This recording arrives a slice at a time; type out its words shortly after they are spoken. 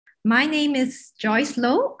My name is Joyce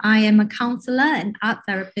Low. I am a counselor and art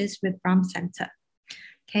therapist with Brahm Center.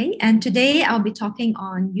 Okay, and today I'll be talking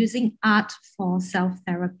on using art for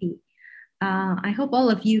self-therapy. I hope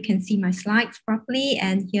all of you can see my slides properly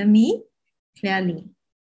and hear me clearly.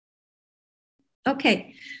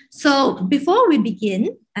 Okay, so before we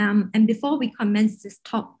begin and before we commence this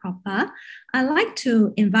talk proper, I'd like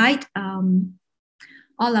to invite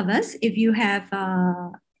all of us, if you have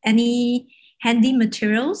any handy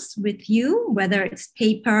materials with you, whether it's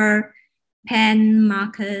paper, pen,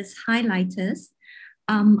 markers, highlighters,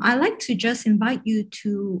 I'd like to just invite you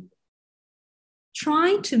to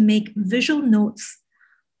try to make visual notes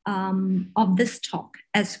of this talk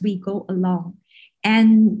as we go along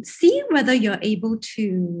and see whether you're able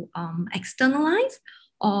to externalize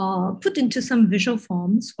or put into some visual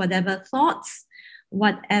forms, whatever thoughts,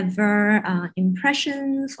 whatever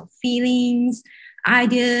impressions or feelings,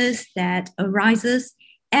 ideas that arises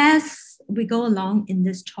as we go along in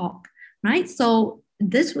this talk, right? So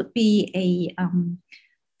this would be a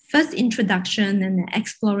first introduction and an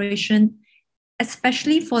exploration,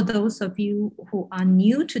 especially for those of you who are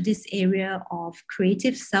new to this area of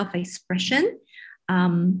creative self-expression,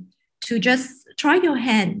 to just try your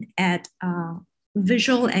hand at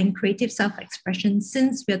visual and creative self-expression,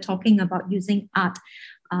 since we're talking about using art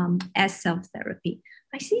as self-therapy.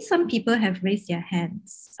 I see some people have raised their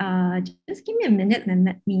hands. Just give me a minute and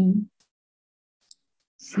let me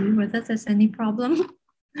see whether there's any problem.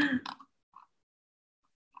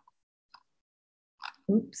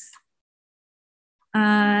 Oops.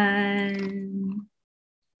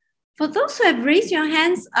 For those who have raised your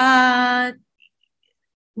hands, well,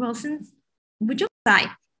 would you decide?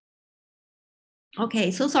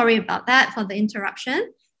 Okay, so sorry about that for the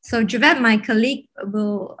interruption. So Javette, my colleague,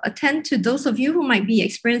 will attend to those of you who might be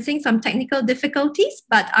experiencing some technical difficulties,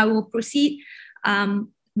 but I will proceed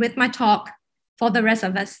with my talk for the rest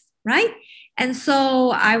of us, right? And so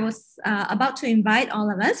I was about to invite all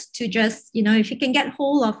of us to just, if you can get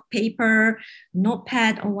hold of paper,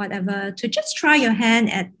 notepad or whatever, to just try your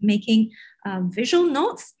hand at making visual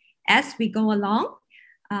notes as we go along,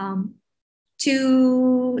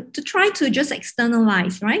 to try to just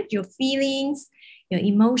externalize, right? Your feelings, your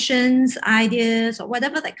emotions, ideas, or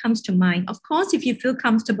whatever that comes to mind. Of course, if you feel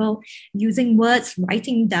comfortable using words,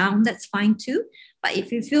 writing down, that's fine too. But if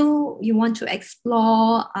you feel you want to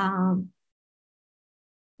explore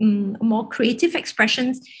more creative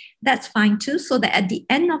expressions, that's fine too. So that at the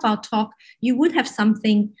end of our talk, you would have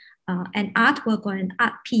something, an artwork or an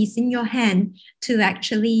art piece in your hand to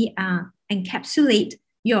actually encapsulate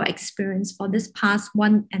your experience for this past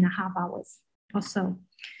 1.5 hours or so.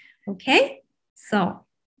 Okay, so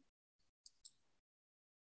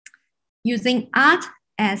using art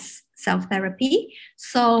as self-therapy.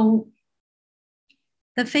 So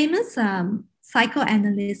the famous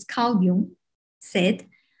psychoanalyst Carl Jung said,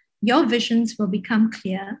 your visions will become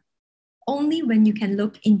clear only when you can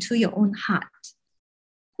look into your own heart.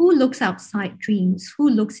 Who looks outside dreams?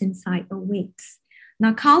 Who looks inside awakes?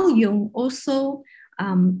 Now, Carl Jung also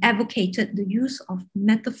advocated the use of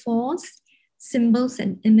metaphors, symbols,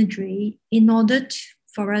 and imagery in order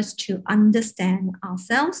for us to understand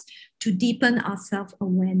ourselves, to deepen our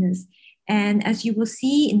self-awareness. And as you will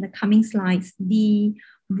see in the coming slides, the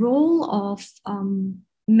role of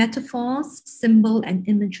metaphors, symbol, and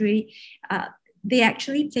imagery, they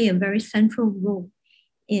actually play a very central role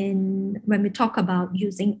when we talk about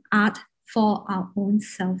using art for our own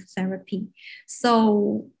self-therapy.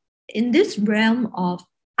 So in this realm of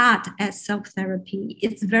art as self-therapy,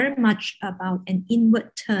 it's very much about an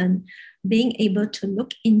inward turn, being able to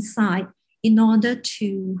look inside in order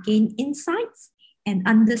to gain insights and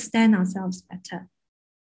understand ourselves better.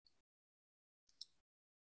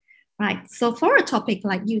 Right, so for a topic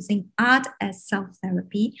like using art as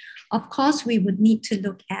self-therapy, of course, we would need to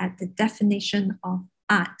look at the definition of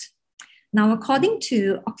art. Now, according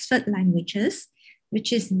to Oxford Languages,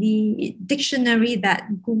 which is the dictionary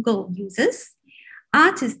that Google uses,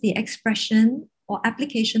 art is the expression or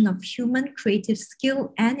application of human creative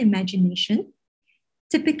skill and imagination,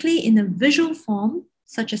 typically in a visual form,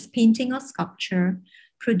 such as painting or sculpture,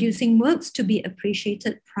 producing works to be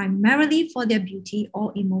appreciated primarily for their beauty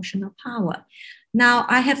or emotional power. Now,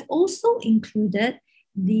 I have also included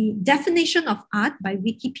the definition of art by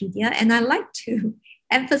Wikipedia, and I like to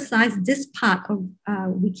emphasize this part of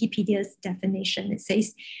Wikipedia's definition. It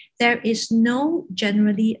says, there is no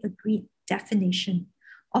generally agreed definition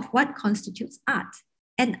of what constitutes art,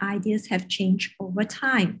 and ideas have changed over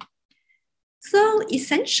time. So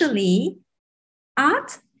essentially,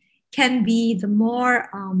 art can be the more,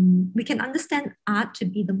 we can understand art to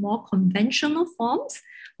be the more conventional forms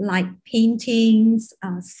like paintings,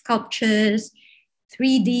 sculptures,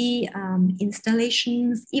 3D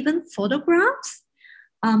installations, even photographs.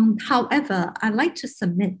 However, I like to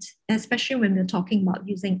submit, especially when we're talking about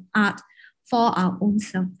using art for our own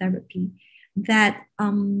self-therapy, that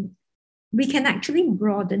we can actually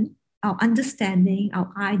broaden our understanding,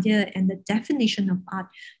 our idea, and the definition of art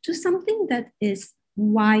to something that is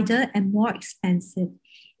wider and more expansive.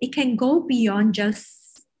 It can go beyond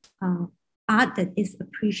just art that is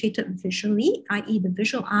appreciated visually, i.e. the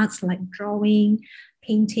visual arts like drawing,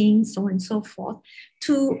 painting, so on and so forth,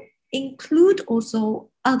 to include also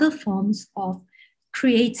other forms of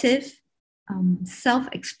creative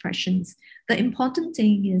self-expressions. The important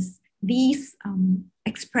thing is these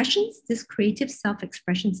expressions, these creative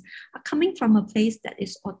self-expressions are coming from a place that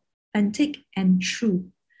is authentic and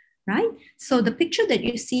true, right? So the picture that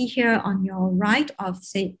you see here on your right of,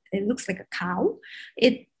 say, it looks like a cow.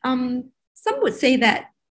 It some would say that,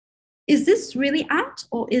 is this really art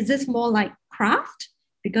or is this more like craft?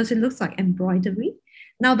 Because it looks like embroidery.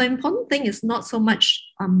 Now, the important thing is not so much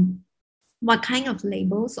what kind of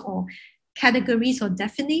labels or categories or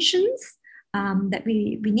definitions that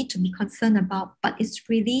we need to be concerned about, but it's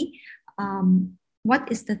really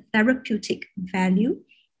what is the therapeutic value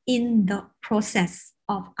in the process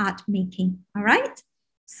of art making, all right?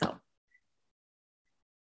 So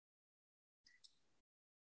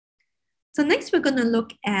next we're going to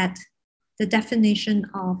look at the definition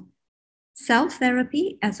of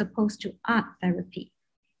self-therapy as opposed to art therapy.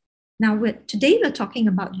 Now, today we're talking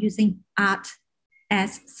about using art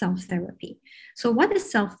as self-therapy. So what is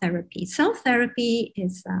self-therapy? Self-therapy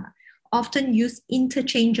is often used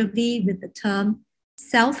interchangeably with the term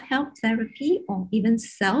self-help therapy or even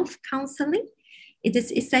self-counseling. It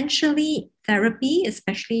is essentially therapy,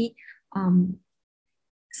 especially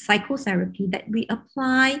psychotherapy, that we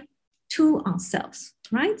apply to ourselves,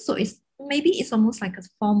 right? So it's almost like a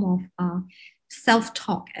form of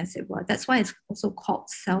self-talk, as it were. That's why it's also called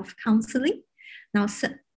self-counseling. Now,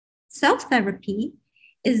 self-therapy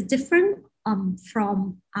is different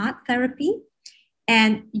from art therapy,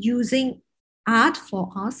 and using art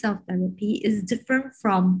for our self-therapy is different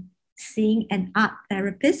from seeing an art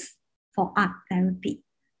therapist for art therapy,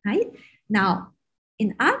 right? Now,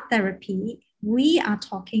 in art therapy, we are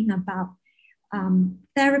talking about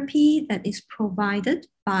therapy that is provided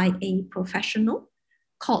by a professional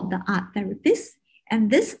called the art therapist. And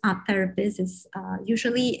this art therapist is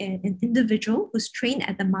usually an individual who's trained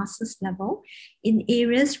at the master's level in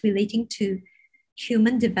areas relating to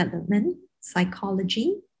human development,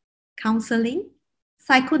 psychology, counseling,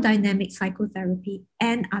 psychodynamic psychotherapy,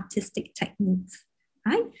 and artistic techniques,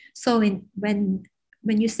 right? So when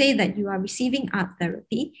you say that you are receiving art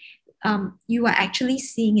therapy, you are actually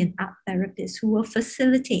seeing an art therapist who will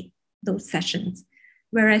facilitate those sessions.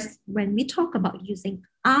 Whereas when we talk about using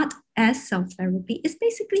art as self-therapy, it's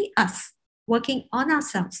basically us working on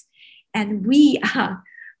ourselves, and we are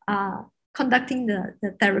conducting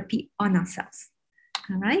the therapy on ourselves,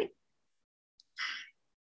 all right?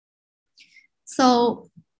 So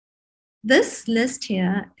this list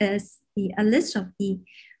here is a list of the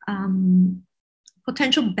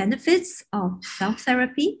potential benefits of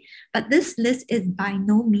self-therapy, but this list is by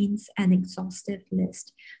no means an exhaustive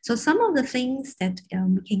list. So some of the things that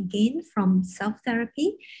we can gain from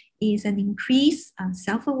self-therapy is an increased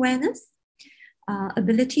self-awareness,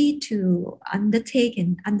 ability to undertake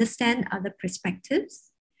and understand other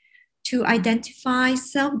perspectives, to identify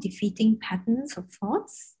self-defeating patterns of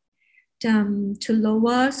thoughts, to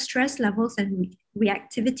lower stress levels and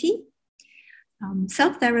reactivity.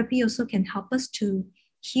 Self-therapy also can help us to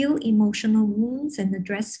heal emotional wounds and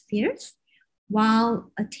address fears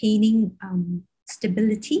while attaining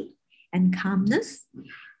stability and calmness.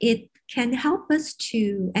 It can help us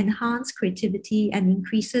to enhance creativity and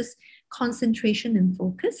increases concentration and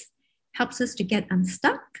focus, helps us to get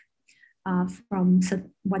unstuck from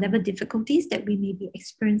whatever difficulties that we may be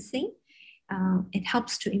experiencing. It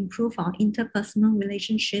helps to improve our interpersonal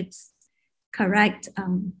relationships, correct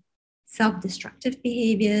self-destructive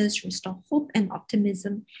behaviors, restore hope and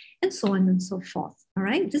optimism, and so on and so forth. All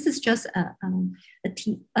right, this is just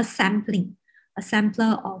a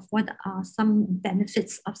sampler of what are some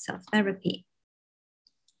benefits of self-therapy.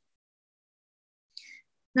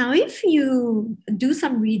 Now, if you do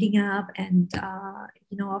some reading up and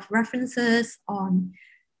of references on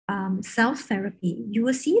self-therapy, you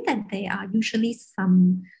will see that there are usually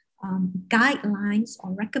some guidelines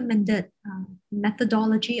or recommended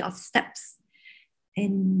methodology or steps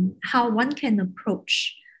in how one can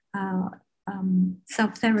approach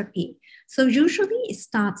self-therapy. So usually it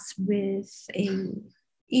starts with an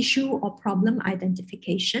issue or problem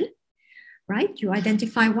identification, right? You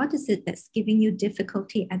identify what is it that's giving you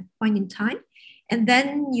difficulty at a point in time, and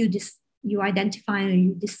then you identify and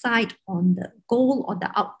you decide on the goal or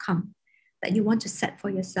the outcome that you want to set for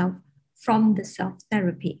yourself from the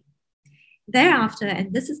self-therapy. Thereafter,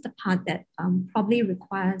 and this is the part that probably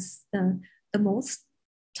requires the most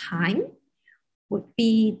time, would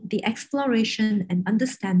be the exploration and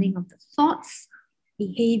understanding of the thoughts,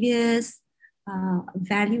 behaviors,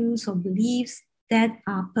 values or beliefs that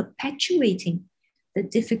are perpetuating the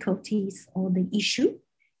difficulties or the issue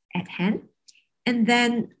at hand, and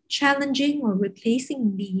then challenging or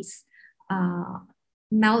replacing these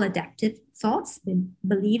maladaptive thoughts,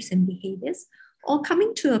 beliefs and behaviors, or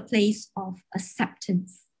coming to a place of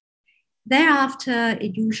acceptance. Thereafter,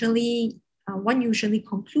 one usually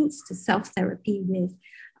concludes the self-therapy with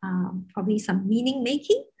probably some meaning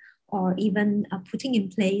making, or even putting in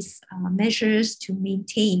place measures to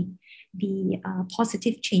maintain the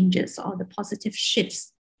positive changes or the positive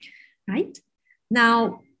shifts, right?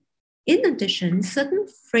 Now, in addition, certain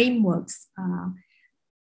frameworks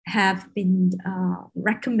have been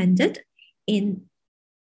recommended in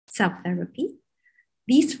self-therapy.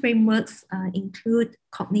 These frameworks include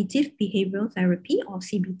cognitive behavioral therapy, or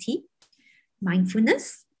CBT,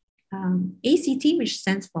 mindfulness, ACT, which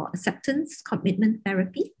stands for acceptance commitment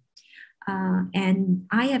therapy, and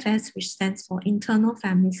IFS, which stands for internal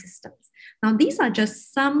family systems. Now, these are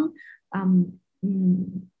just some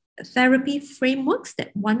therapy frameworks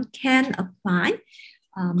that one can apply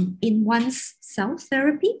in one's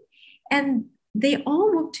self-therapy, and they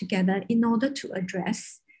all work together in order to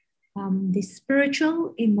address the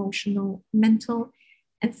spiritual, emotional, mental,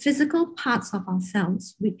 and physical parts of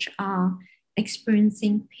ourselves which are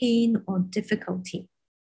experiencing pain or difficulty.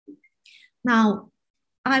 Now,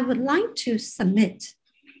 I would like to submit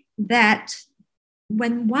that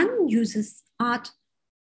when one uses art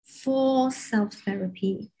for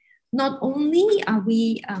self-therapy, not only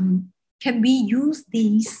can we use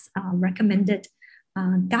these recommended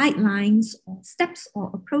guidelines or steps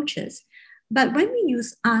or approaches, but when we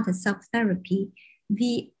use art as self-therapy,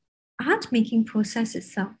 the art-making process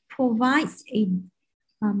itself provides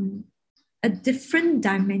a different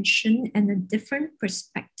dimension and a different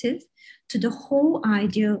perspective to the whole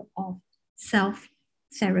idea of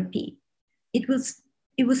self-therapy. It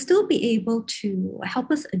will still be able to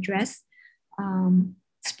help us address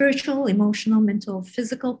spiritual, emotional, mental,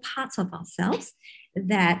 physical parts of ourselves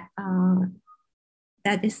that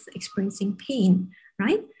is experiencing pain,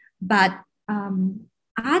 right? But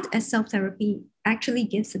art as self-therapy actually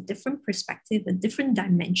gives a different perspective, a different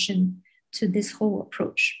dimension to this whole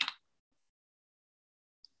approach.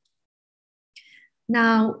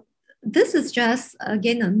 Now, this is just,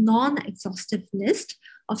 again, a non-exhaustive list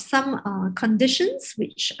of some conditions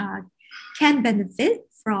which can benefit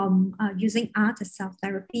from using art as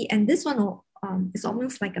self-therapy. And this one is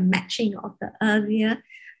almost like a matching of the earlier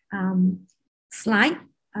slide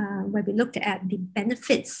where we looked at the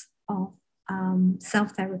benefits of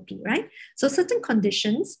self-therapy, right? So certain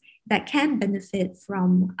conditions that can benefit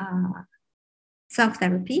from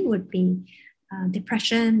self-therapy would be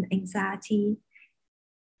depression, anxiety,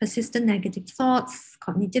 persistent negative thoughts,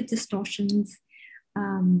 cognitive distortions.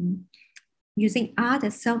 Using art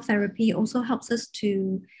as self-therapy also helps us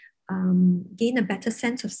to gain a better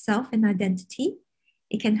sense of self and identity.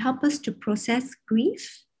 It can help us to process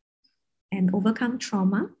grief and overcome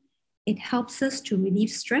trauma. It helps us to relieve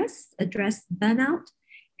stress, address burnout,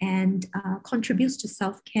 and contributes to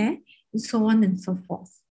self-care, and so on and so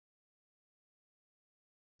forth.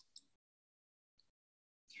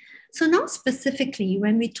 So now specifically,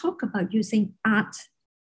 when we talk about using art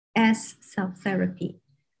as self-therapy,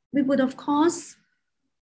 we would of course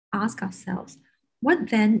ask ourselves, what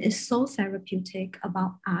then is so therapeutic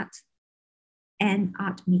about art and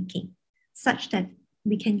art making, such that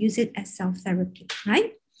we can use it as self-therapy,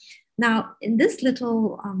 right? Now, in this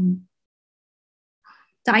little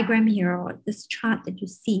diagram here, or this chart that you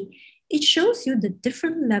see, it shows you the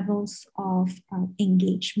different levels of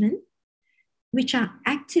engagement which are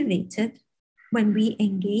activated when we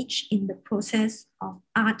engage in the process of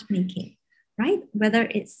art making, right? Whether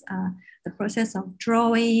it's the process of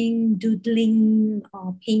drawing, doodling,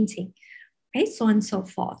 or painting, okay, so on and so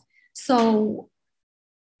forth. So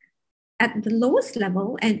at the lowest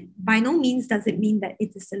level, and by no means does it mean that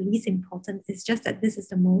it is the least important, it's just that this is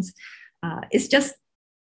the most, it's just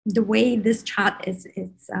the way this chart is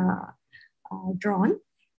drawn.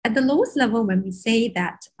 At the lowest level, when we say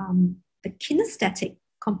that the kinesthetic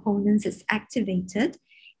components is activated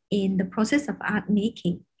in the process of art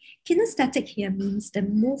making. Kinesthetic here means the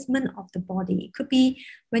movement of the body. It could be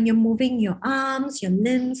when you're moving your arms, your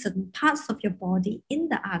limbs, certain parts of your body in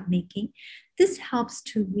the art making. This helps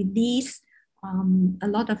to release a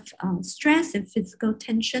lot of stress and physical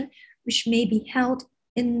tension, which may be held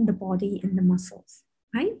in the body, in the muscles,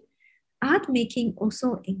 right? Art making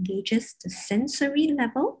also engages the sensory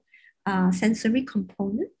level, sensory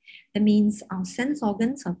component. That means our sense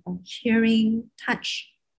organs of hearing,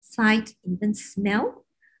 touch, sight, even smell.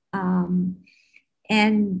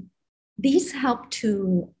 And these help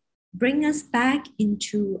to bring us back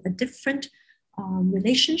into a different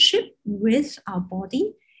relationship with our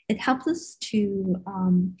body. It helps us to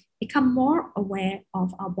become more aware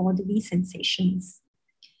of our bodily sensations.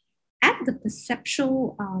 At the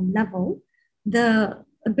perceptual level, the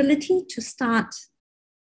ability to start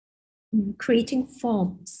creating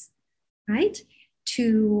forms, right?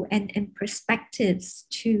 And perspectives,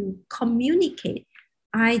 to communicate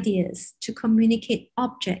ideas, to communicate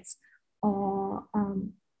objects or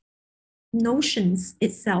notions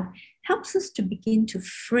itself, helps us to begin to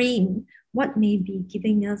frame what may be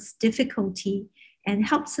giving us difficulty and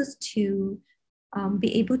helps us to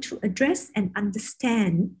be able to address and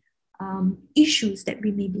understand issues that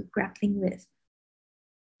we may be grappling with.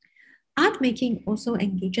 Art making also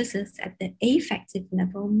engages us at the affective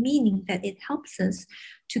level, meaning that it helps us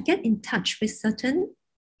to get in touch with certain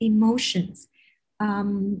emotions.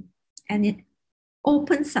 And it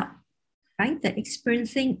opens up, right, the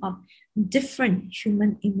experiencing of different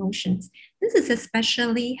human emotions. This is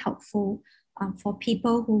especially helpful for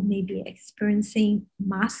people who may be experiencing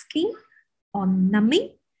masking or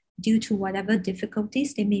numbing due to whatever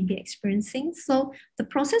difficulties they may be experiencing. So the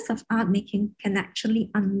process of art making can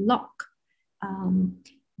actually unlock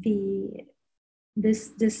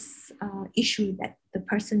this issue that the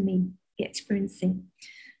person may be experiencing.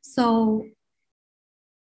 So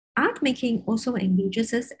art making also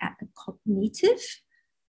engages us at the cognitive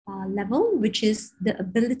level, which is the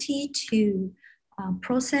ability to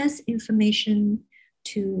process information,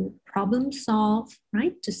 to problem solve,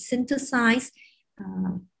 right? To synthesize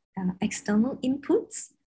external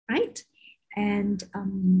inputs, right? And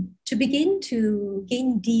to begin to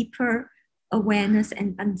gain deeper awareness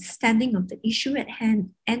and understanding of the issue at hand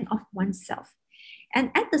and of oneself.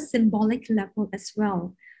 And at the symbolic level as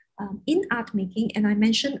well, in art making, and I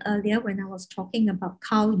mentioned earlier when I was talking about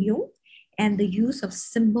Carl Jung and the use of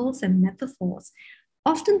symbols and metaphors,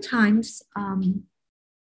 oftentimes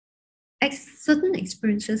certain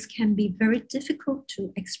experiences can be very difficult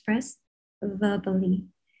to express verbally.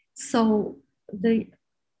 So the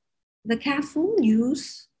careful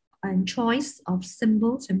use and choice of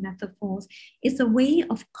symbols and metaphors is a way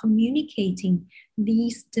of communicating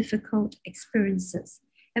these difficult experiences.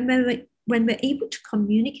 And when we're able to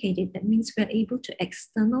communicate it, that means we're able to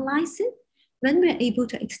externalize it. When we're able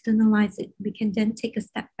to externalize it, we can then take a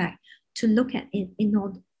step back to look at it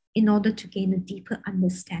in order to gain a deeper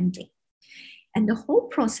understanding. And the whole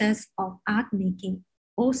process of art making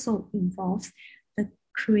also involves the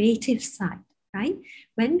creative side, right?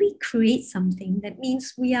 When we create something, that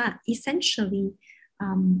means we are essentially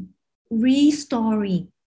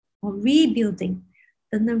restoring or rebuilding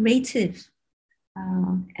the narrative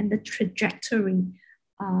and the trajectory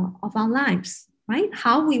of our lives, right?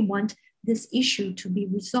 How we want this issue to be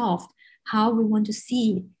resolved, how we want to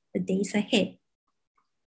see the days ahead.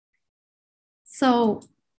 So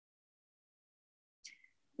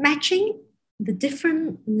matching the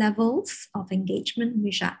different levels of engagement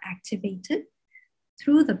which are activated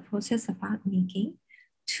through the process of art making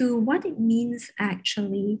to what it means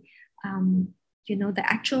actually, the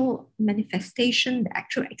actual manifestation, the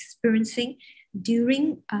actual experiencing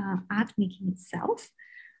during art making itself.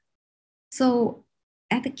 So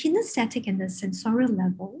at the kinesthetic and the sensorial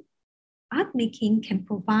level, art making can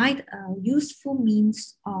provide a useful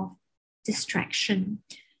means of distraction,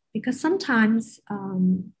 because sometimes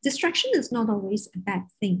distraction is not always a bad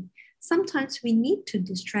thing. Sometimes we need to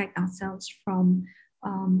distract ourselves from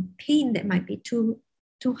pain that might be too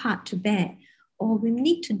hard to bear, or we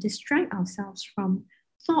need to distract ourselves from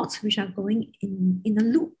thoughts which are going in a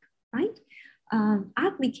loop, right?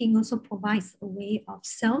 Art making also provides a way of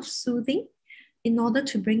self-soothing in order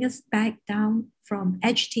to bring us back down from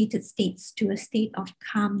agitated states to a state of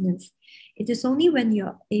calmness. It is only when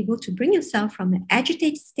you're able to bring yourself from an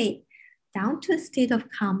agitated state down to a state of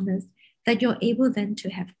calmness that you're able then to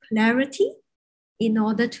have clarity in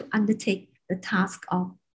order to undertake the task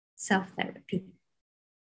of self-therapy.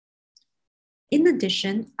 In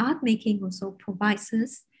addition, art making also provides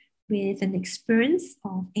us with an experience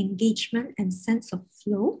of engagement and sense of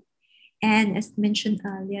flow. And as mentioned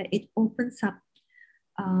earlier, it opens up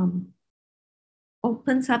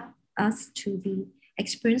us to the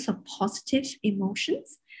experience of positive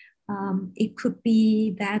emotions. It could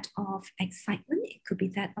be that of excitement, it could be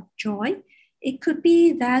that of joy, it could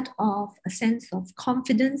be that of a sense of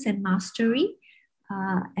confidence and mastery,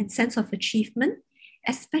 and sense of achievement,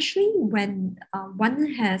 especially when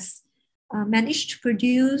one has managed to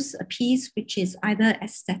produce a piece which is either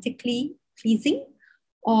aesthetically pleasing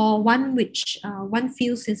or one which one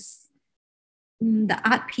feels is the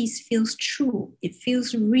art piece feels true, it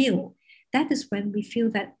feels real. That is when we feel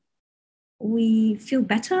that we feel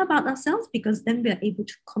better about ourselves, because then we are able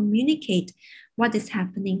to communicate what is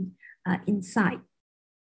happening inside.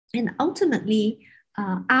 And ultimately,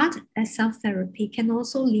 art as self-therapy can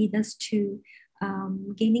also lead us to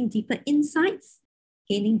gaining deeper insights,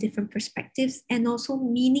 gaining different perspectives, and also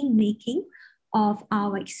meaning making of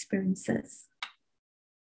our experiences.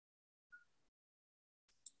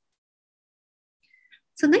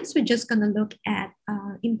 So next, we're just going to look at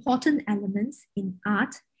important elements in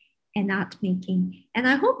art and art making. And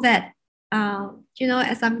I hope that,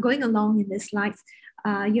 as I'm going along in these slides,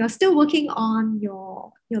 you're still working on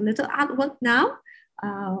your little artwork now,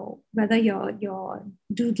 whether you're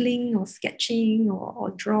doodling or sketching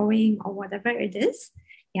or drawing or whatever it is.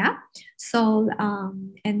 Yeah. So,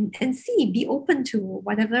 and be open to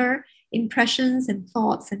whatever impressions and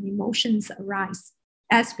thoughts and emotions arise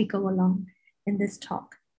as we go along in this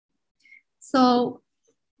talk. So,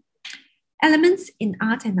 elements in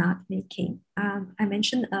art and art making. I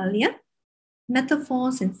mentioned earlier,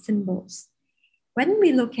 metaphors and symbols. When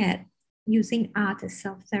we look at using art as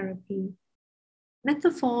self-therapy,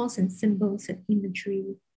 metaphors and symbols and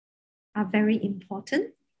imagery are very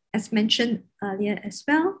important. As mentioned earlier as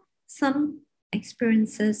well, some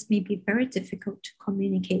experiences may be very difficult to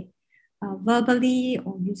communicate verbally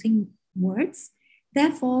or using words.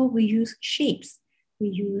 Therefore, we use shapes, we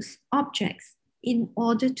use objects in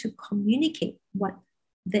order to communicate what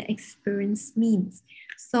the experience means.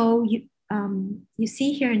 So you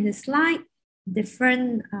see here in this slide,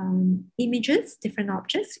 different images, different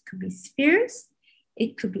objects. It could be spheres.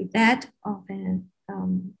 It could be that of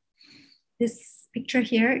this picture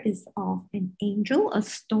here is of an angel, a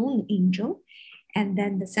stone angel. And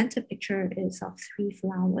then the center picture is of 3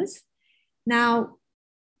 flowers. Now,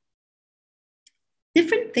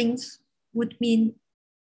 different things would mean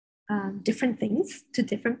different things to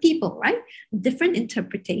different people, right? Different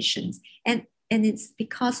interpretations. And it's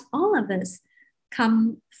because all of us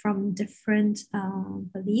come from different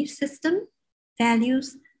belief system,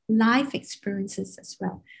 values, life experiences as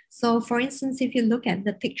well. So for instance, if you look at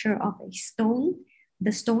the picture of a stone,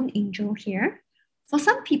 the stone angel here, for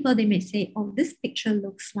some people, they may say, oh, this picture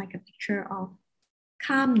looks like a picture of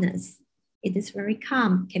calmness. It is very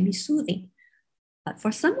calm, can be soothing. But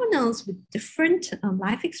for someone else with different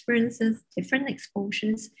life experiences, different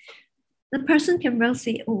exposures, the person can well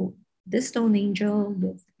say, oh, this stone angel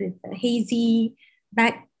with a hazy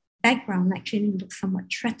background actually looks somewhat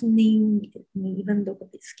threatening. It may even look a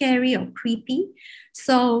bit scary or creepy.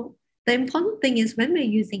 So the important thing is when we're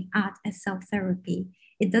using art as self-therapy,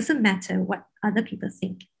 it doesn't matter what other people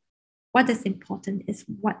think. What is important is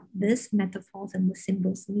what these metaphors and the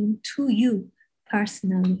symbols mean to you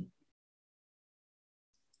personally.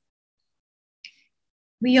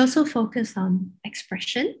 We also focus on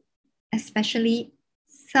expression, especially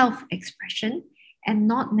self-expression, and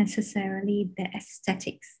not necessarily the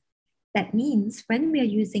aesthetics. That means when we are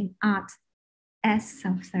using art as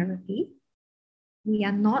self-therapy, we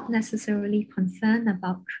are not necessarily concerned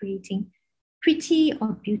about creating pretty or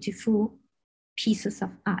beautiful pieces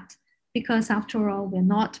of art, because after all, we're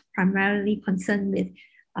not primarily concerned with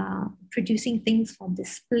producing things for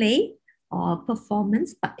display or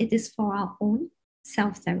performance, but it is for our own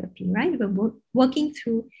self-therapy, right? We're working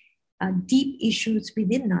through deep issues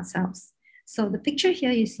within ourselves. So the picture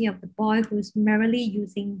here you see of the boy who is merrily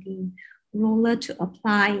using the roller to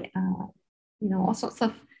apply, all sorts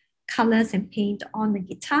of colors and paint on the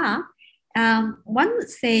guitar. One would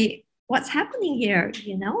say, what's happening here?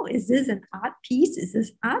 Is this an art piece? Is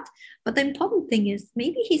this art? But the important thing is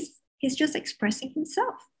maybe he's just expressing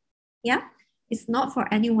himself. Yeah, it's not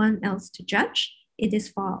for anyone else to judge. It is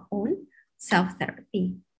for our own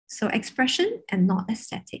self-therapy. So expression and not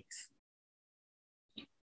aesthetics.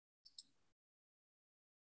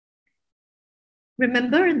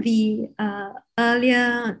 Remember the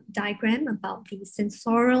earlier diagram about the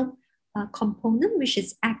sensorial component, which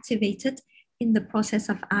is activated in the process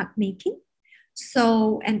of art making.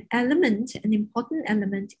 So an important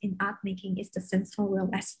element in art making is the sensorial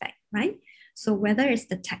aspect, right? So whether it's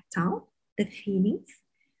the tactile, the feelings,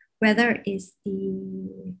 whether it's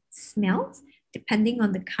the smells, depending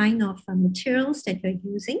on the kind of materials that you're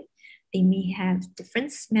using, they may have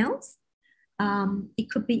different smells.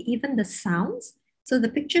 It could be even the sounds. So the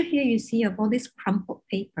picture here you see of all this crumpled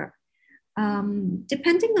paper.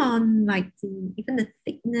 Depending on like even the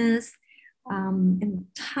thickness and the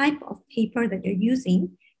type of paper that you're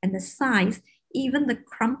using and the size, even the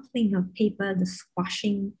crumpling of paper, the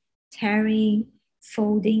squashing, tearing,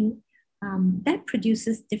 folding, that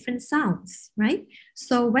produces different sounds, right?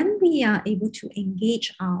 So when we are able to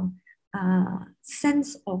engage our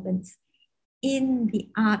sense organs in the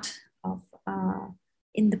art of,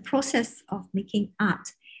 in the process of making art,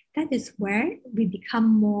 that is where we become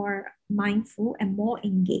more mindful and more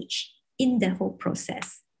engaged in the whole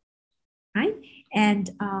process, right?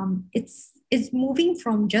 And it's moving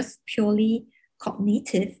from just purely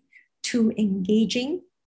cognitive to engaging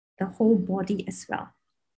the whole body as well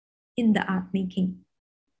in the art making.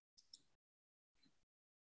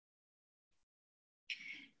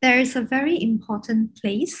 There is a very important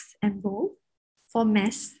place and role for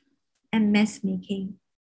mess and mess making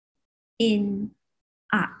in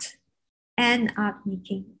art and art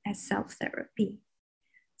making as self-therapy.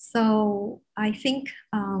 So I think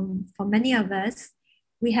for many of us,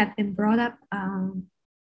 we have been brought up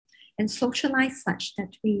and socialized such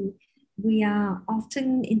that we are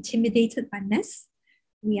often intimidated by mess.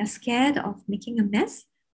 We are scared of making a mess.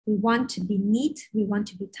 We want to be neat. We want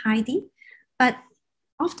to be tidy. But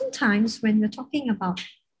oftentimes when we're talking about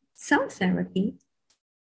self-therapy,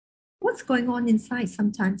 what's going on inside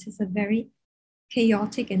sometimes is a very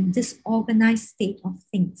chaotic and disorganized state of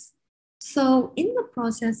things. So in the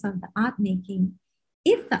process of the art making,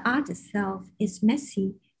 if the art itself is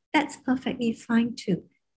messy, that's perfectly fine too,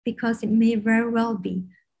 because it may very well be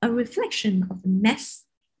a reflection of the mess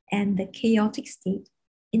and the chaotic state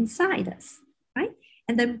inside us, right?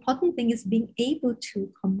 And the important thing is being able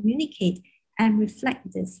to communicate and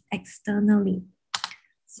reflect this externally.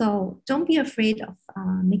 So don't be afraid of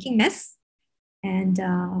making mess and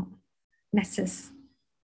messes.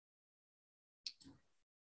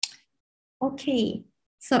 Okay,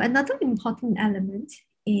 so another important element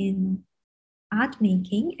in art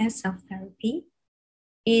making as self-therapy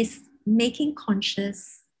is making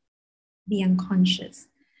conscious the unconscious.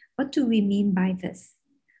 What do we mean by this?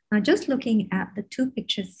 Now, just looking at the two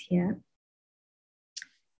pictures here,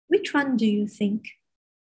 which one do you think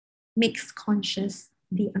makes conscious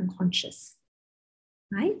the unconscious?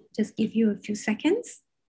 Right? Just give you a few seconds.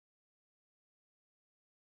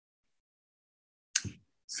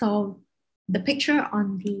 So the picture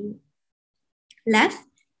on the left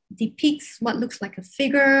depicts what looks like a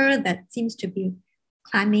figure that seems to be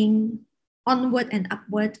climbing onward and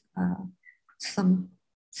upward some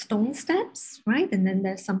stone steps, right? And then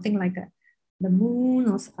there's something like the moon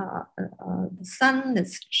or the sun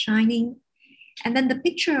that's shining. And then the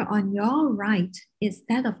picture on your right is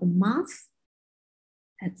that of a mask.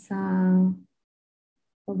 It's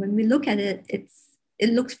when we look at it, it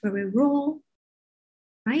looks very raw,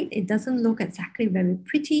 right? It doesn't look exactly very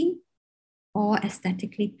pretty or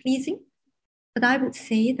aesthetically pleasing. But I would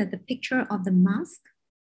say that the picture of the mask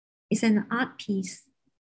is an art piece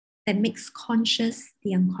that makes conscious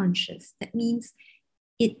the unconscious. That means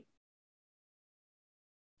it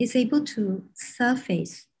is able to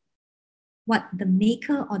surface what the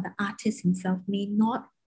maker or the artist himself may not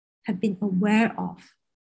have been aware of,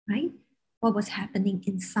 right? What was happening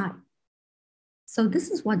inside. So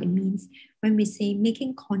this is what it means when we say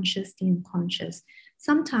making conscious the unconscious.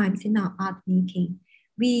 Sometimes in our art making,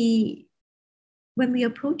 when we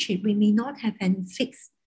approach it, we may not have any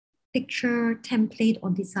fixed picture, template, or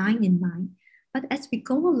design in mind. But as we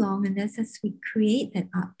go along and as we create that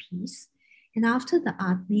art piece, and after the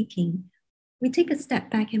art making, we take a step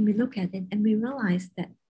back and we look at it and we realize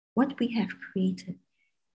that what we have created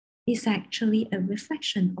is actually a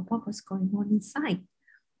reflection of what was going on inside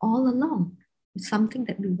all along. It's something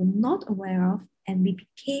that we were not aware of, and we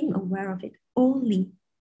became aware of it only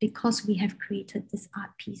because we have created this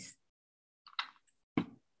art piece.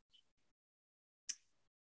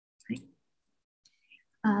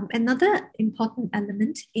 Another important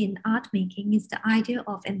element in art making is the idea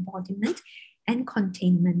of embodiment and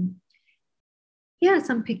containment. Here are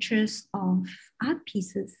some pictures of art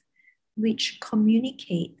pieces which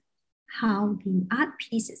communicate how the art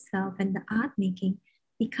piece itself and the art making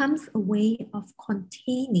becomes a way of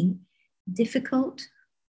containing difficult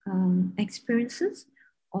experiences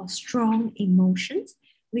or strong emotions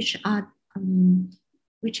which have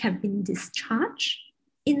been discharged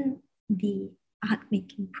in the art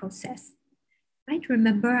making process. Right?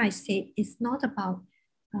 Remember, I said it's not about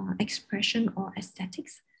expression or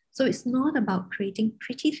aesthetics, So it's not about creating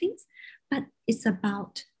pretty things, but it's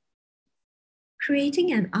about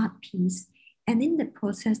creating an art piece. And in the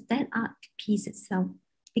process, that art piece itself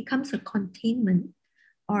becomes a containment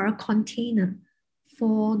or a container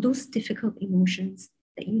for those difficult emotions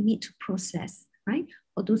that you need to process, right?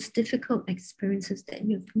 Or those difficult experiences that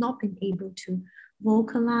you've not been able to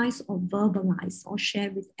vocalize or verbalize or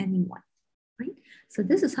share with anyone, right? So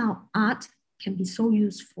this is how art can be so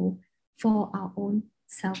useful for our own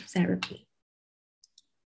self-therapy.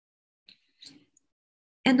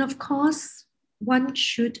 And of course, one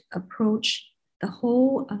should approach the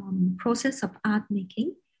whole process of art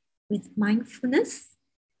making with mindfulness,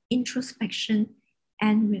 introspection,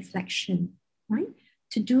 and reflection, right?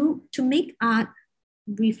 To make art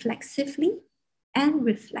reflexively and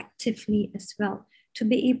reflectively as well, to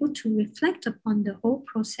be able to reflect upon the whole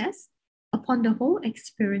process, upon the whole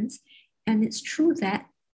experience. And it's through that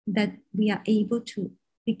we are able to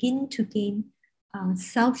begin to gain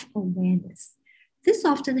self-awareness. This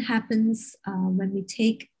often happens when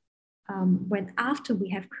after we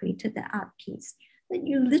have created the art piece, that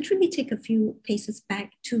you literally take a few paces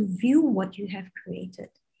back to view what you have created.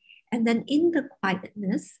 And then in the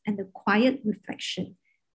quietness and the quiet reflection,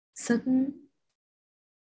 certain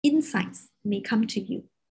insights may come to you.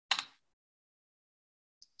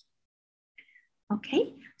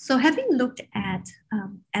 Okay, so having looked at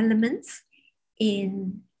elements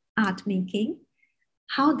in art making,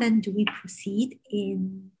 how then do we proceed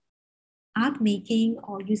in art making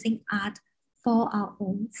or using art for our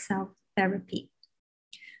own self-therapy?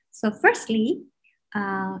 So firstly,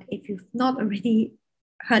 if you've not already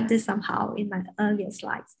heard this somehow in my earlier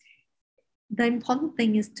slides, the important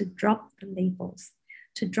thing is to drop the labels,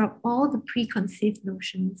 to drop all the preconceived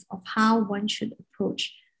notions of how one should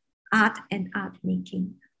approach art and art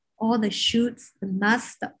making, all the shoulds, the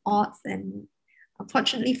musts, the oughts, and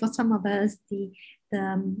unfortunately for some of us, the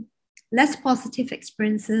less positive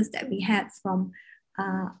experiences that we had from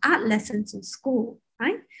art lessons in school,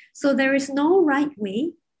 right? So there is no right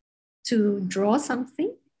way to draw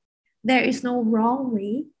something. There is no wrong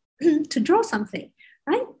way to draw something,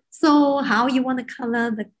 right? So how you want to color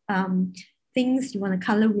the things, you want to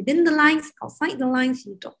color within the lines, outside the lines,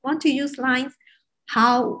 you don't want to use lines.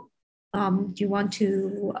 How do you want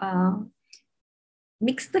to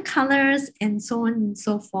mix the colors and so on and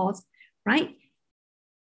so forth, right?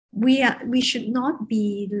 We should not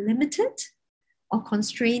be limited or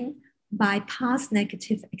constrained by past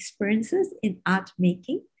negative experiences in art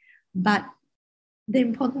making, but the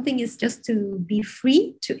important thing is just to be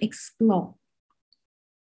free to explore,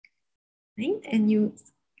 right? And you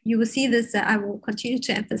will see this, I will continue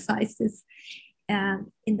to emphasize this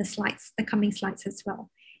in the slides, the coming slides as well.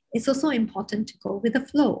 It's also important to go with the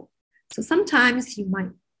flow. So sometimes you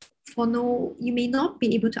may not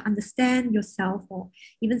be able to understand yourself or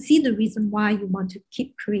even see the reason why you want to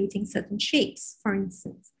keep creating certain shapes, for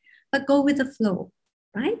instance, but go with the flow,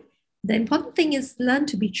 right? The important thing is learn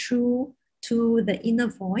to be true to the inner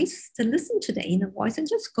voice, to listen to the inner voice and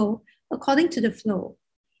just go according to the flow.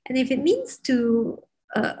 And if it means to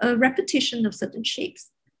a repetition of certain shapes,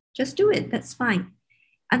 just do it, that's fine.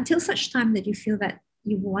 Until such time that you feel that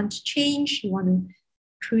you want to change, you want to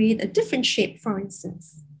create a different shape, for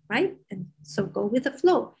instance, right? And so go with the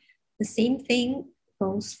flow. The same thing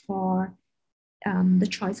goes for the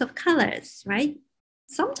choice of colors, right?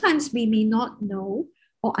 Sometimes we may not know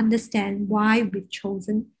or understand why we've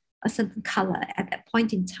chosen a certain color at that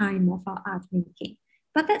point in time of our art making,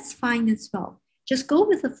 but that's fine as well. Just go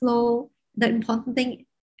with the flow. The important thing,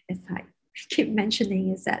 as I keep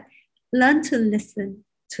mentioning, is that learn to listen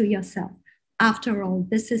to yourself. After all,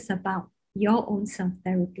 this is about your own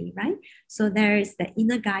self-therapy, right? So there is the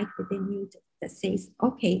inner guide within you that says,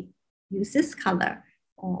 okay, use this color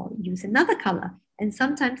or use another color. And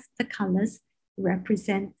sometimes the colors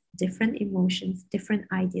represent different emotions, different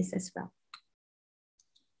ideas as well.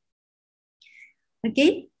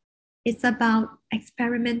 Again, it's about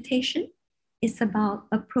experimentation. It's about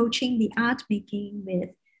approaching the art making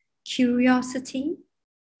with curiosity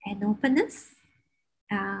and openness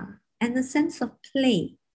and a sense of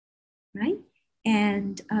play, right?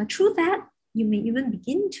 And through that, you may even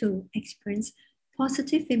begin to experience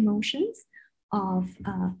positive emotions of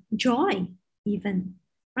joy, even,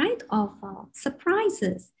 right? Of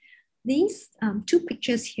surprises. These two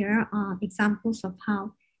pictures here are examples of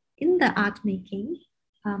how in the art making,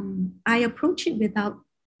 I approach it without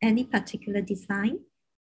any particular design,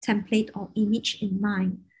 template, or image in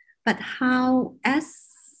mind, but how as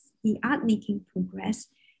the art making progressed,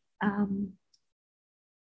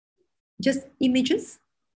 just images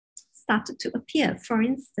started to appear. For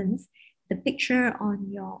instance, the picture on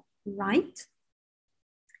your right,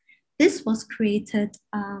 this was created,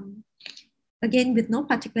 again, with no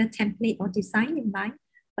particular template or design in mind,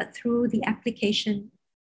 but through the application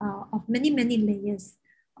of many, many layers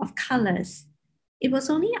of colors. It was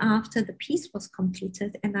only after the piece was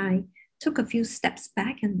completed and I took a few steps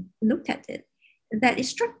back and looked at it that it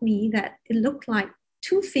struck me that it looked like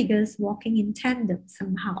two figures walking in tandem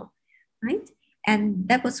somehow, right? And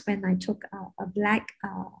that was when I took a black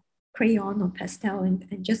crayon or pastel and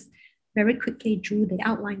just very quickly drew the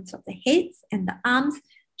outlines of the heads and the arms,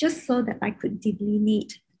 just so that I could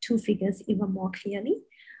delineate the two figures even more clearly.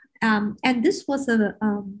 And this was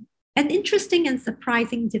an interesting and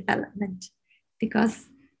surprising development, because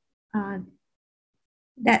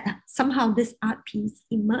that somehow this art piece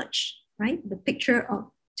emerged, right? The picture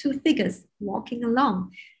of two figures walking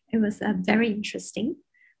along. It was a very interesting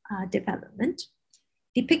development.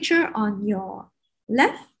 The picture on your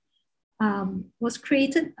left was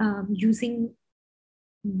created using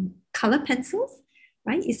color pencils,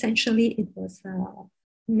 right? Essentially, it was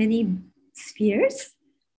many spheres,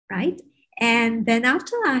 right? And then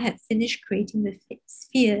after I had finished creating the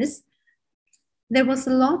spheres, there was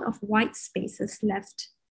a lot of white spaces left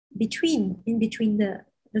in between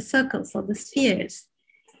the circles or the spheres.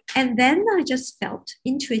 And then I just felt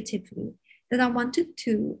intuitively that I wanted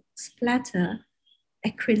to splatter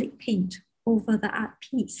acrylic paint over the art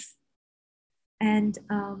piece. And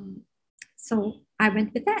so I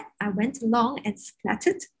went with that. I went along and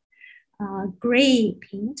splattered gray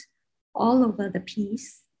paint all over the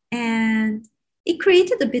piece. And it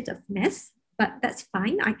created a bit of mess, but that's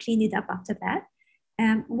fine. I cleaned it up after that.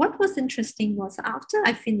 And what was interesting was after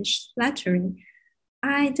I finished splattering,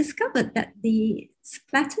 I discovered that the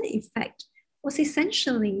splatter effect was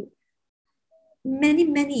essentially many,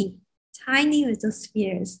 many tiny little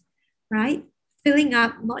spheres, right? Filling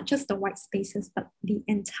up not just the white spaces, but the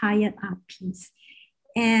entire art piece.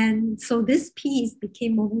 And so this piece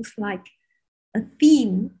became almost like a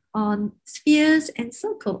theme on spheres and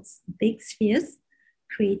circles, big spheres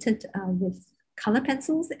created with color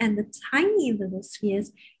pencils and the tiny little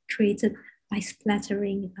spheres created by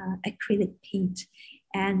splattering acrylic paint.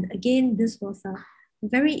 And again, this was a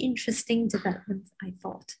very interesting development, I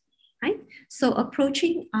thought, right? So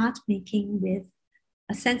approaching art making with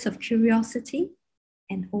a sense of curiosity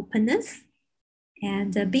and openness,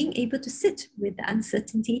 and being able to sit with the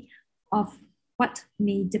uncertainty of what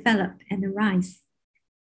may develop and arise.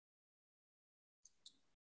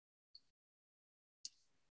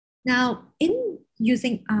 Now, in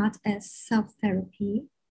using art as self-therapy,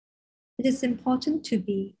 it is important to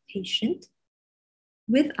be patient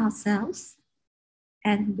with ourselves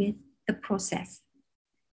and with the process.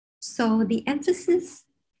 So the emphasis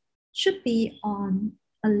should be on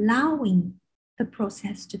allowing the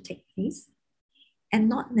process to take place and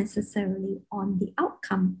not necessarily on the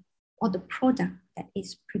outcome or the product that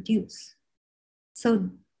is produced.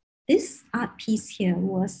 So this art piece here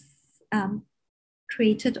was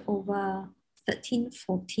created over 13,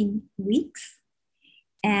 14 weeks.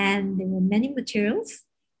 And there were many materials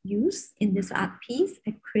used in this art piece: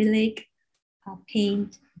 acrylic,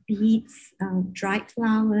 paint, beads, dried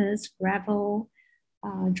flowers, gravel,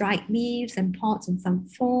 dried leaves and pots and some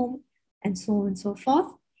foam, and so on and so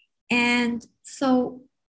forth. And so,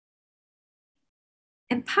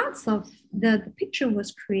 and parts of the picture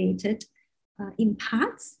was created in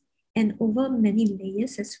parts and over many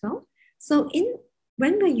layers as well. So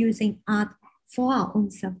when we're using art for our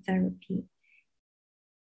own self-therapy,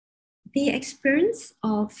 the experience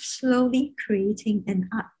of slowly creating an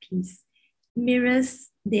art piece mirrors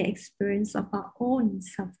the experience of our own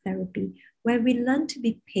self-therapy, where we learn to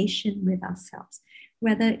be patient with ourselves,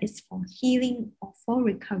 whether it's for healing or for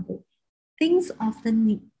recovery. Things often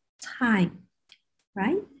need time,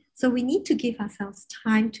 right? So we need to give ourselves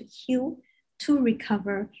time to heal, to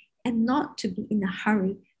recover, and not to be in a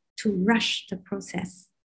hurry to rush the process.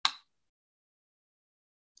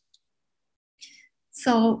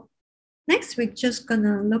 So next, we're just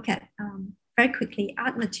gonna look at very quickly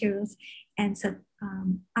art materials and some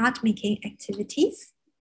art making activities.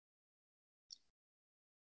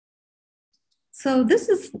 So this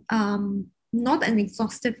is not an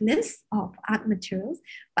exhaustive list of art materials,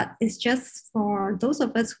 but it's just for those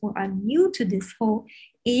of us who are new to this whole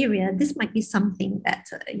area. This might be something that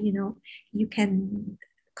you can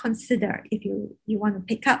consider if you want to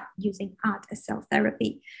pick up using art as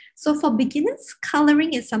self-therapy. So for beginners,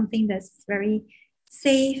 coloring is something that's very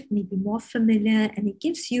safe, maybe more familiar, and it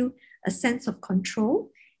gives you a sense of control,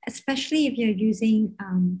 especially if you're using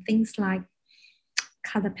things like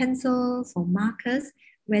color pencils or markers,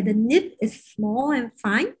 where the nib is small and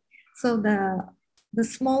fine. So the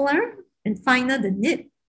smaller and finer the nib,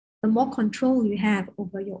 the more control you have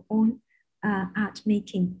over your own art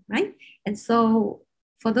making, right? And so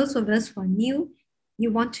for those of us who are new,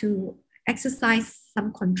 you want to exercise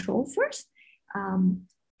some control first,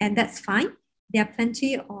 and that's fine. There are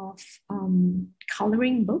plenty of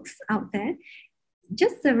coloring books out there.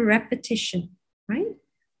 Just the repetition, right,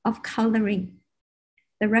 of coloring,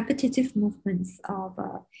 the repetitive movements of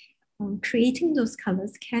creating those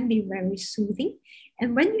colors can be very soothing.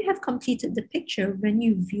 And when you have completed the picture, when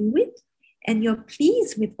you view it and you're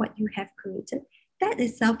pleased with what you have created, that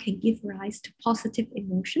itself can give rise to positive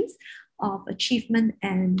emotions of achievement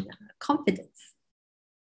and confidence.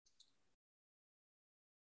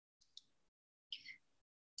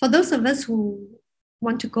 For those of us who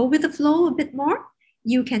want to go with the flow a bit more,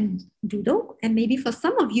 you can doodle. And maybe for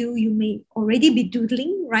some of you, you may already be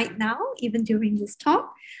doodling right now, even during this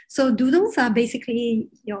talk. So doodles are basically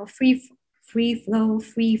your free flow,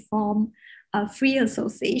 free form, free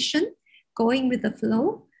association, going with the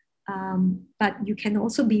flow. But you can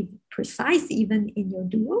also be precise even in your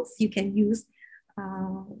doodles. You can use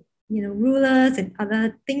rulers and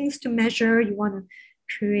other things to measure. You want to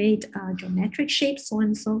create geometric shapes, so on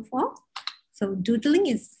and so forth. So doodling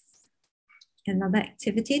is another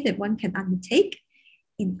activity that one can undertake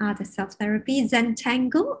in art and self-therapy.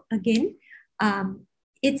 Zentangle, again,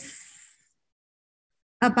 it's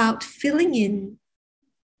about filling in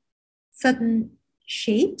certain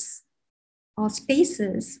shapes or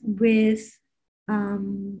spaces with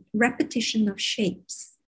repetition of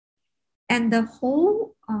shapes. And the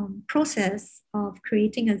whole process of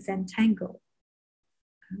creating a Zentangle,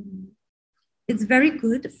 it's very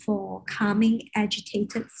good for calming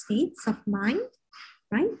agitated states of mind,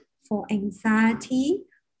 right? For anxiety,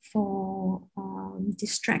 for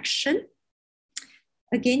distraction.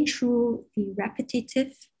 Again, through the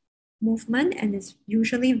repetitive movement, and it's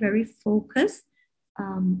usually very focused,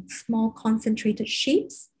 small concentrated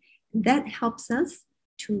shapes. That helps us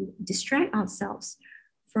to distract ourselves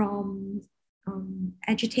from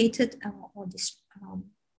agitated or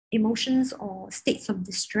emotions or states of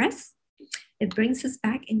distress. It brings us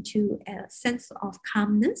back into a sense of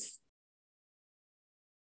calmness.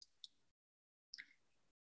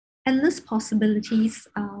 Endless possibilities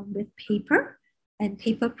with paper and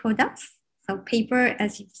paper products. So paper,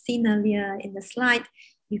 as you've seen earlier in the slide,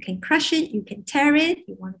 you can crush it, you can tear it,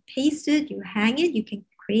 you want to paste it, you hang it, you can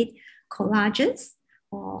create collages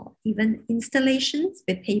or even installations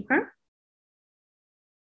with paper.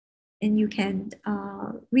 And you can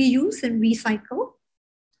reuse and recycle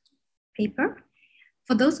paper.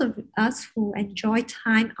 For those of us who enjoy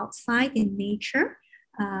time outside in nature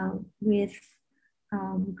with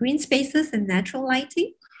green spaces and natural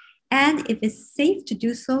lighting, and if it's safe to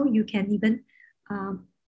do so, you can even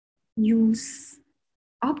use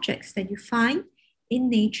objects that you find in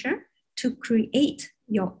nature to create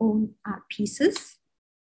your own art pieces.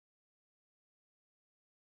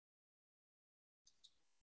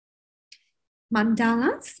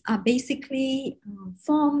 Mandalas are basically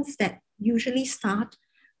forms that usually start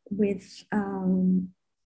with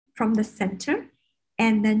from the center,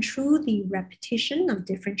 and then through the repetition of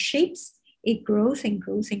different shapes, it grows and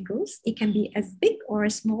grows and grows. It can be as big or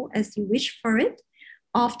as small as you wish for it.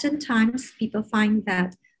 Oftentimes, people find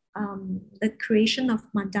that the creation of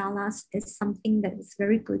mandalas is something that is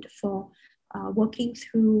very good for working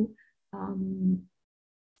through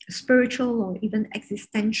spiritual or even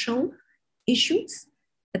existential issues.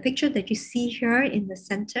 The picture that you see here in the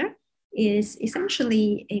center is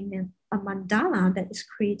essentially a mandala that is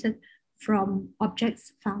created from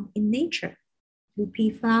objects found in nature. Blue pea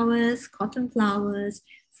flowers, cotton flowers,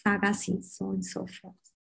 saga seeds, so on and so forth.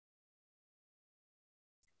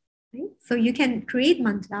 Right? So you can create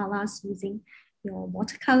mandalas using your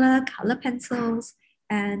watercolor, color pencils,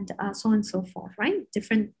 and so on and so forth, right?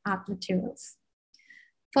 Different art materials.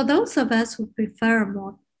 For those of us who prefer a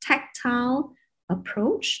more tactile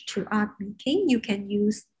approach to art making, you can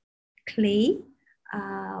use clay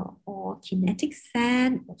or kinetic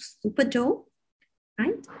sand or super dough,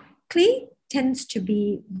 right? Clay tends to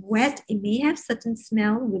be wet. It may have certain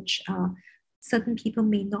smell, which certain people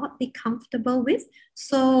may not be comfortable with.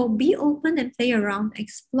 So be open and play around,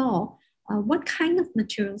 explore what kind of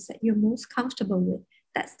materials that you're most comfortable with.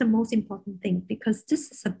 That's the most important thing, because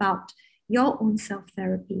this is about your own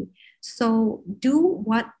self-therapy. So do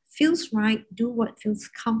what feels right, do what feels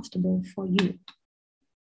comfortable for you.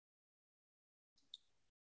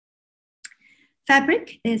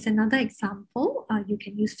 Fabric is another example. You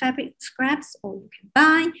can use fabric scraps, or you can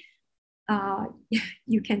buy.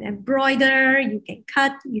 You can embroider, you can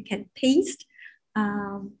cut, you can paste.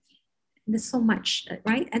 There's so much,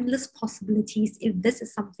 right? Endless possibilities if this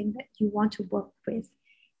is something that you want to work with.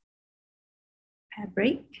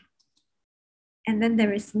 Fabric. And then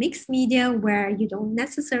there is mixed media, where you don't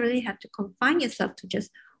necessarily have to confine yourself to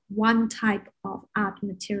just one type of art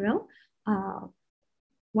material,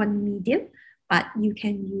 one medium, but you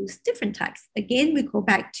can use different types. Again, we go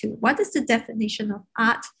back to what is the definition of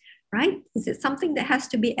art, right? Is it something that has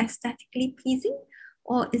to be aesthetically pleasing,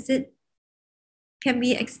 or can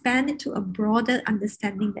we expand it to a broader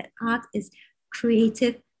understanding that art is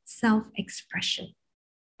creative self-expression?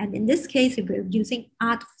 And in this case, if we're using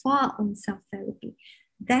art for our own self-therapy,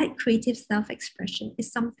 that creative self-expression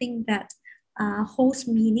is something that holds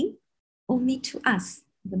meaning only to us,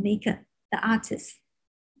 the maker, the artist.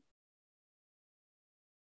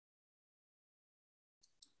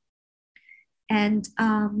 And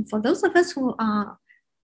for those of us who are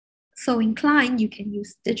so inclined, you can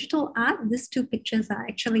use digital art. These two pictures are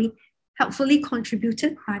actually helpfully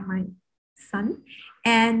contributed by my son.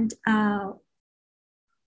 And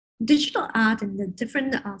digital art and the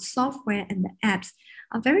different software and the apps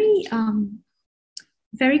are very,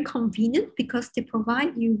 very convenient, because they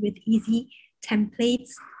provide you with easy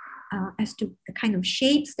templates as to the kind of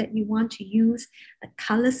shapes that you want to use, the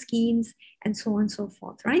color schemes, and so on and so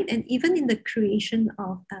forth, right? And even in the creation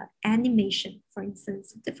of animation, for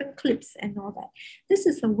instance, different clips and all that. This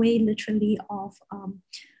is a way literally of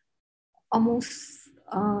almost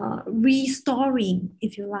restoring,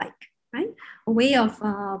 if you like, right? A way of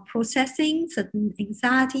processing certain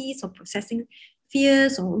anxieties or processing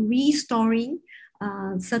fears, or restoring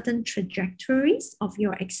certain trajectories of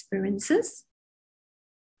your experiences.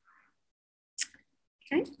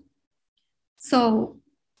 Okay, so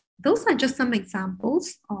those are just some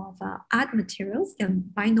examples of art materials. They're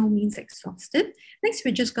by no means exhaustive. Next,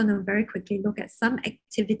 we're just going to very quickly look at some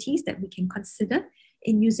activities that we can consider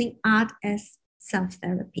in using art as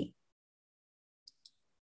self-therapy.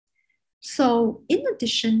 So in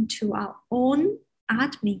addition to our own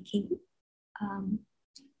art making,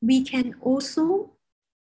 we can also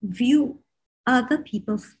view other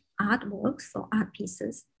people's artworks or art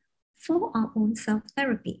pieces for our own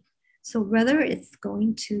self-therapy. So whether it's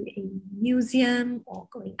going to a museum or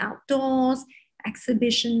going outdoors,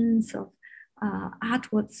 exhibitions of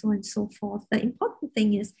artwork, so on and so forth, the important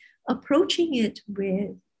thing is approaching it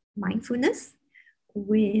with mindfulness,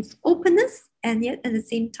 with openness, and yet at the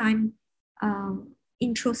same time,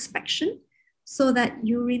 introspection, so that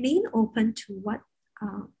you remain open to what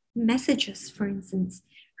messages, for instance,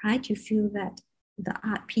 right? You feel that the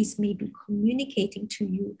art piece may be communicating to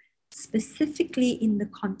you specifically in the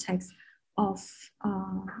context of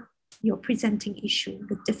your presenting issue,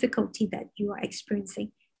 the difficulty that you are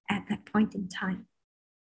experiencing at that point in time.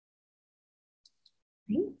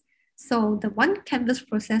 Right? So the one canvas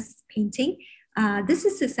process painting, this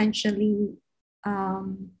is essentially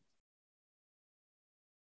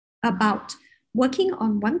about working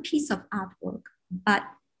on one piece of artwork, but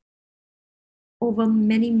over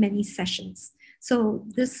many, many sessions. So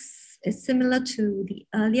this is similar to the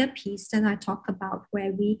earlier piece that I talked about,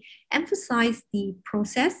 where we emphasize the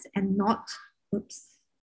process and not,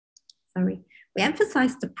 we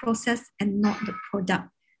emphasize the process and not the product.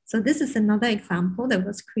 So this is another example that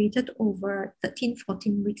was created over 13,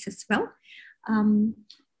 14 weeks as well.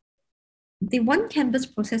 The one canvas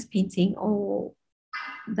process painting, or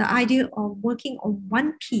the idea of working on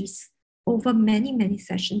one piece over many, many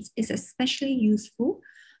sessions, is especially useful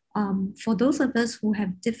for those of us who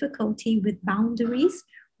have difficulty with boundaries,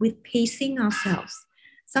 with pacing ourselves.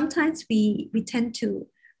 Sometimes we tend to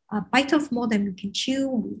bite off more than we can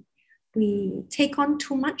chew. We take on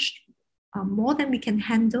too much, more than we can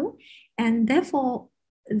handle. And therefore,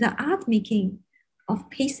 the art making of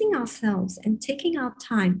pacing ourselves and taking our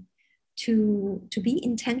time to be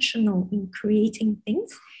intentional in creating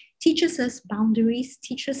things teaches us boundaries,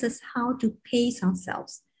 teaches us how to pace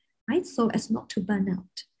ourselves, right? So as not to burn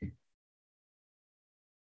out.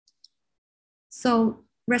 So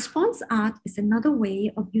response art is another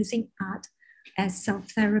way of using art as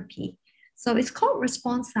self-therapy. So it's called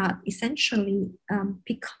response art essentially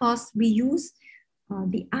because we use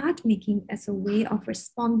the art making as a way of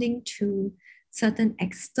responding to certain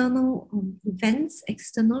external events,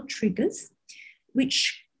 external triggers,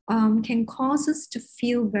 which can cause us to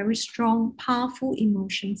feel very strong, powerful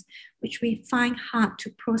emotions, which we find hard to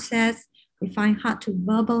process, we find hard to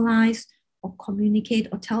verbalize or communicate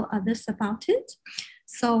or tell others about it.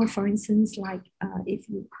 So for instance, like if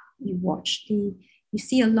you watch you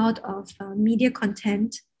see a lot of media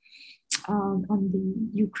content on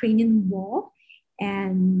the Ukrainian war,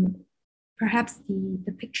 and perhaps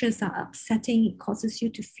the pictures are upsetting, it causes you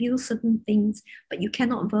to feel certain things, but you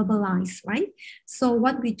cannot verbalize, right? So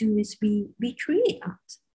what we do is we create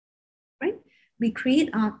art, right? We create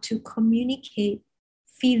art to communicate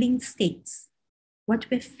feeling states, what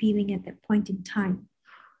we're feeling at that point in time.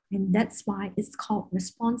 And that's why it's called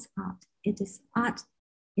response art. It is art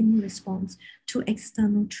in response to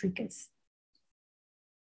external triggers.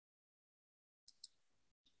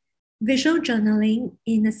 Visual journaling,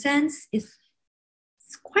 in a sense, is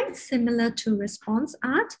quite similar to response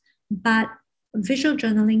art, but visual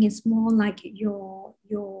journaling is more like your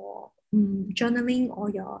journaling or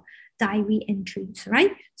your diary entries,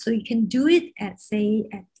 right? So you can do it at, say,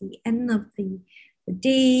 at the end of the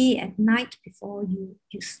day, at night before you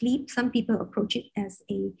sleep. Some people approach it as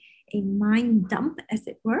a mind dump, as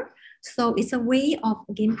it were. So it's a way of,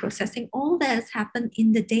 again, processing all that has happened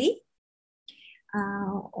in the day,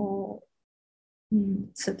 or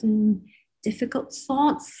certain difficult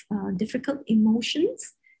thoughts, difficult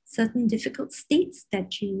emotions, certain difficult states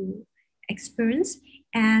that you experience.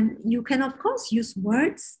 And you can, of course, use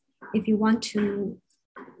words if you want to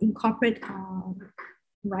incorporate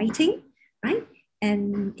writing, right?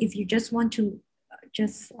 And if you just want to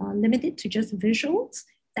limit it to just visuals,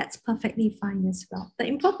 that's perfectly fine as well. The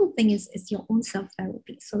important thing is your own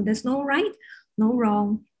self-therapy. So there's no right, no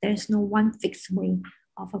wrong. There's no one fixed way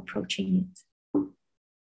of approaching it.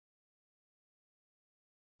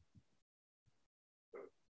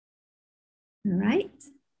 All right.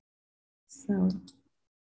 So,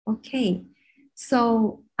 okay.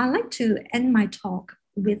 So I'd like to end my talk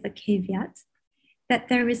with a caveat that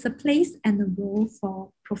there is a place and a role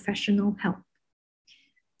for professional help.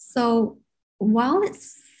 So while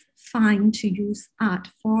it's fine to use art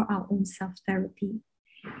for our own self-therapy,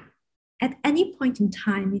 at any point in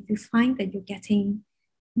time, if you find that you're getting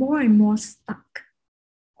more and more stuck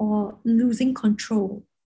or losing control,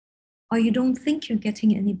 or you don't think you're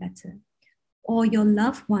getting any better, or your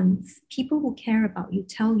loved ones, people who care about you,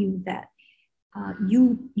 tell you that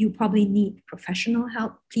you probably need professional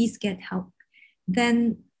help, please get help,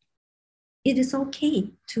 then it is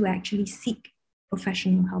okay to actually seek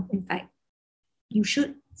professional help. In fact, you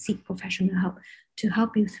should seek professional help to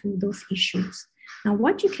help you through those issues. Now,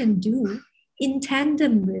 what you can do in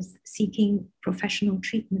tandem with seeking professional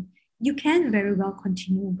treatment, you can very well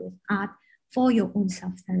continue with art for your own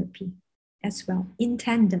self-therapy as well, in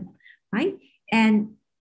tandem, right? And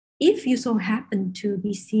if you so happen to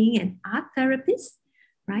be seeing an art therapist,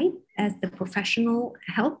 right, as the professional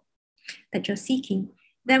help that you're seeking,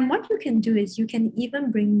 then what you can do is you can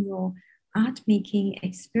even bring your art making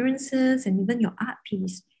experiences and even your art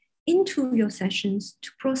piece into your sessions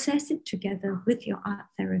to process it together with your art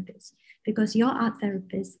therapist, because your art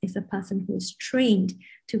therapist is a person who is trained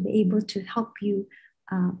to be able to help you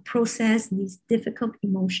process these difficult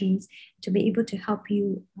emotions, to be able to help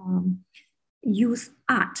you use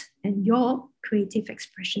art and your creative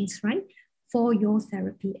expressions, right, for your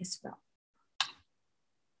therapy as well.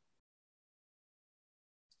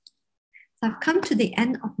 So I've come to the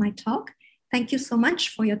end of my talk. Thank you so much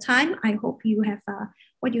for your time. I hope you have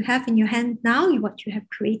what you have in your hand now, what you have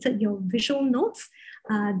created, your visual notes.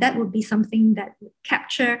 That would be something that would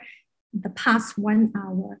capture the past 1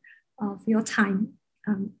 hour of your time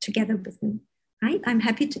together with me. Right? I'm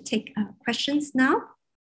happy to take questions now.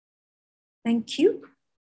 Thank you.